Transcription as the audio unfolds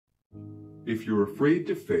If you're afraid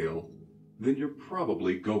to fail, then you're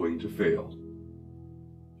probably going to fail.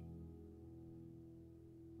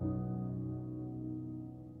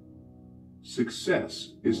 Success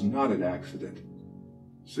is not an accident.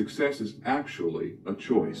 Success is actually a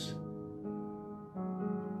choice.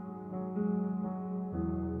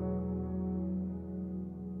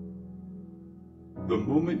 The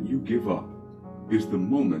moment you give up is the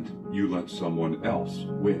moment you let someone else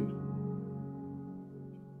win.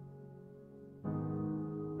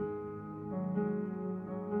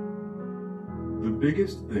 The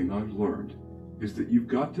biggest thing I've learned is that you've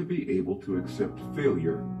got to be able to accept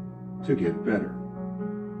failure to get better.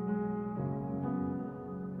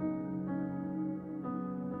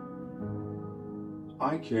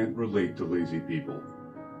 I can't relate to lazy people.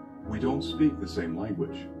 We don't speak the same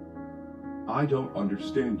language. I don't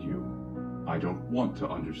understand you. I don't want to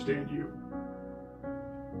understand you.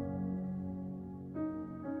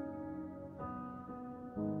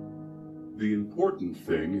 The important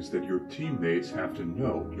thing is that your teammates have to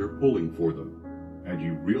know you're pulling for them, and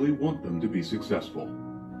you really want them to be successful.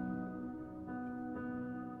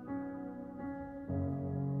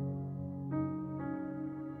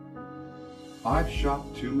 I've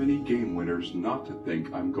shot too many game winners not to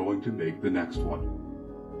think I'm going to make the next one.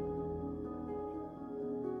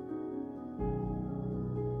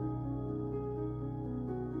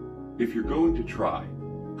 If you're going to try,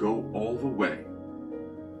 go all the way.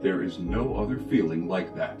 There is no other feeling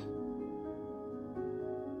like that.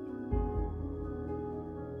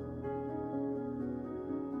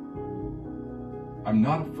 I'm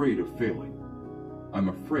not afraid of failing. I'm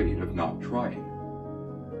afraid of not trying.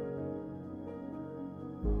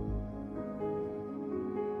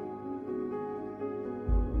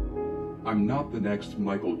 I'm not the next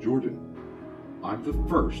Michael Jordan. I'm the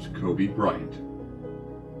first Kobe Bryant.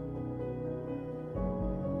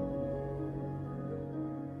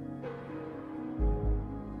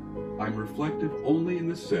 I'm reflective only in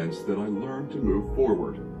the sense that I learn to move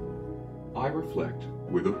forward. I reflect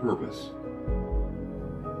with a purpose.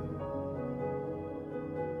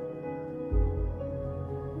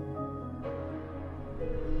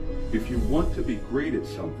 If you want to be great at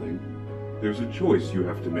something, there's a choice you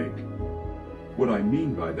have to make. What I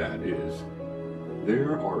mean by that is,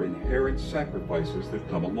 there are inherent sacrifices that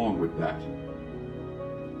come along with that.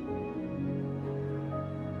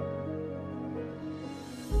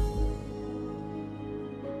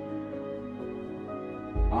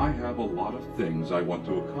 I have a lot of things I want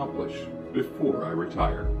to accomplish before I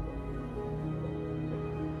retire.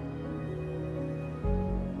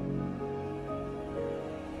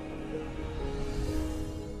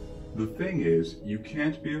 The thing is, you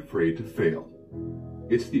can't be afraid to fail.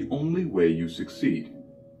 It's the only way you succeed.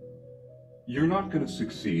 You're not going to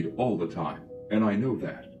succeed all the time, and I know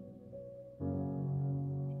that.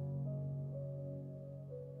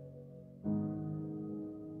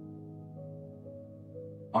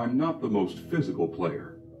 I'm not the most physical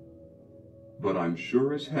player, but I'm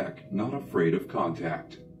sure as heck not afraid of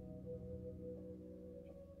contact.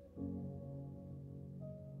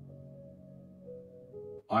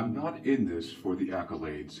 I'm not in this for the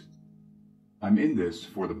accolades. I'm in this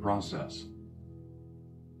for the process.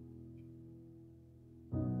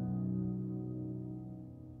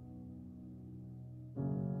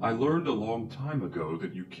 I learned a long time ago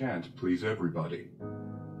that you can't please everybody.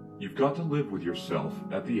 You've got to live with yourself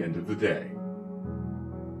at the end of the day.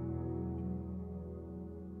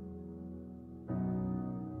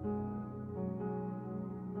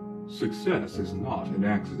 Success is not an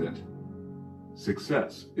accident.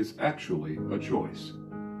 Success is actually a choice.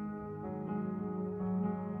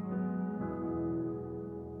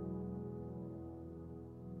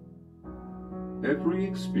 Every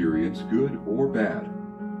experience, good or bad,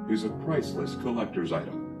 is a priceless collector's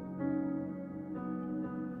item.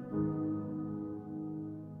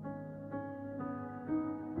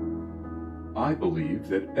 I believe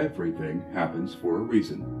that everything happens for a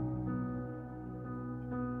reason.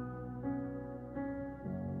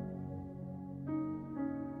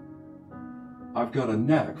 I've got a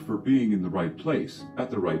knack for being in the right place at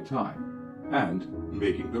the right time and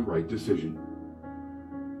making the right decision.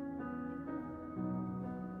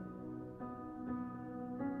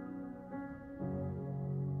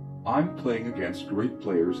 I'm playing against great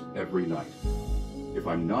players every night. If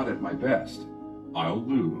I'm not at my best, I'll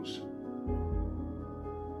lose.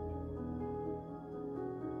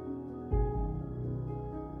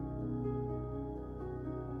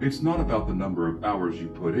 It's not about the number of hours you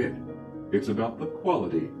put in. It's about the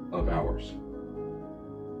quality of hours.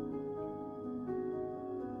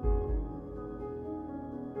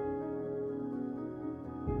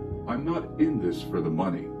 I'm not in this for the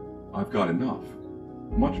money. I've got enough,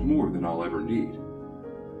 much more than I'll ever need.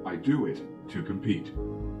 I do it to compete.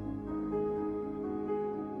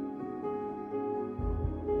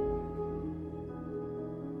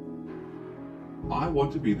 I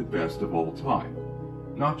want to be the best of all time,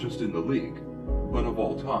 not just in the league, but of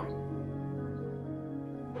all time.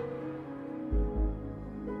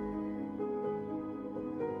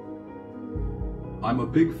 I'm a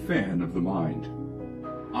big fan of the mind.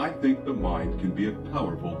 I think the mind can be a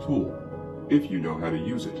powerful tool, if you know how to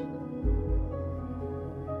use it.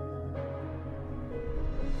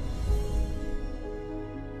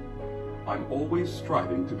 I'm always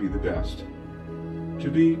striving to be the best, to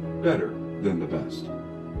be better than the best.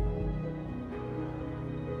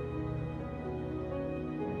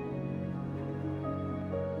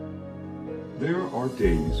 There are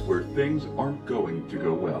days where things aren't going to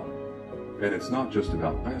go well. And it's not just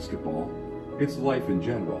about basketball, it's life in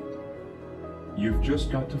general. You've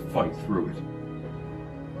just got to fight through it.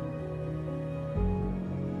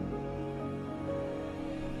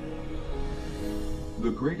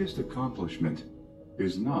 The greatest accomplishment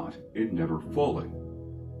is not in never falling,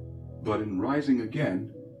 but in rising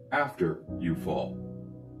again after you fall.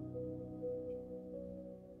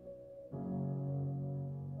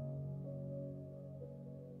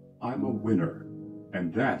 I'm a winner.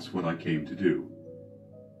 And that's what I came to do.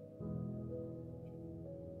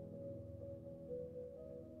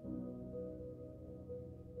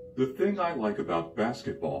 The thing I like about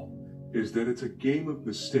basketball is that it's a game of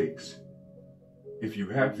mistakes. If you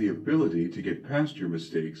have the ability to get past your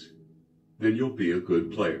mistakes, then you'll be a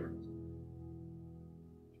good player.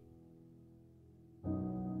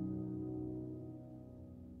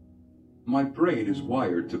 My brain is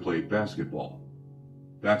wired to play basketball.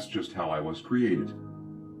 That's just how I was created.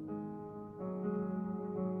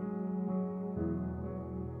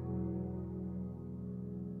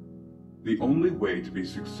 The only way to be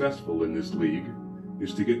successful in this league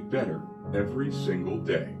is to get better every single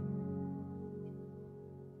day.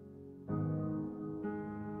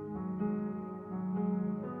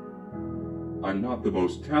 I'm not the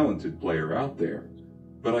most talented player out there,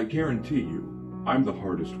 but I guarantee you, I'm the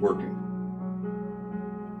hardest working.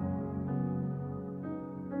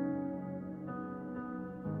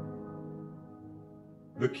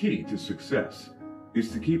 The key to success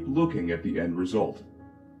is to keep looking at the end result,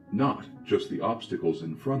 not just the obstacles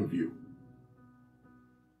in front of you.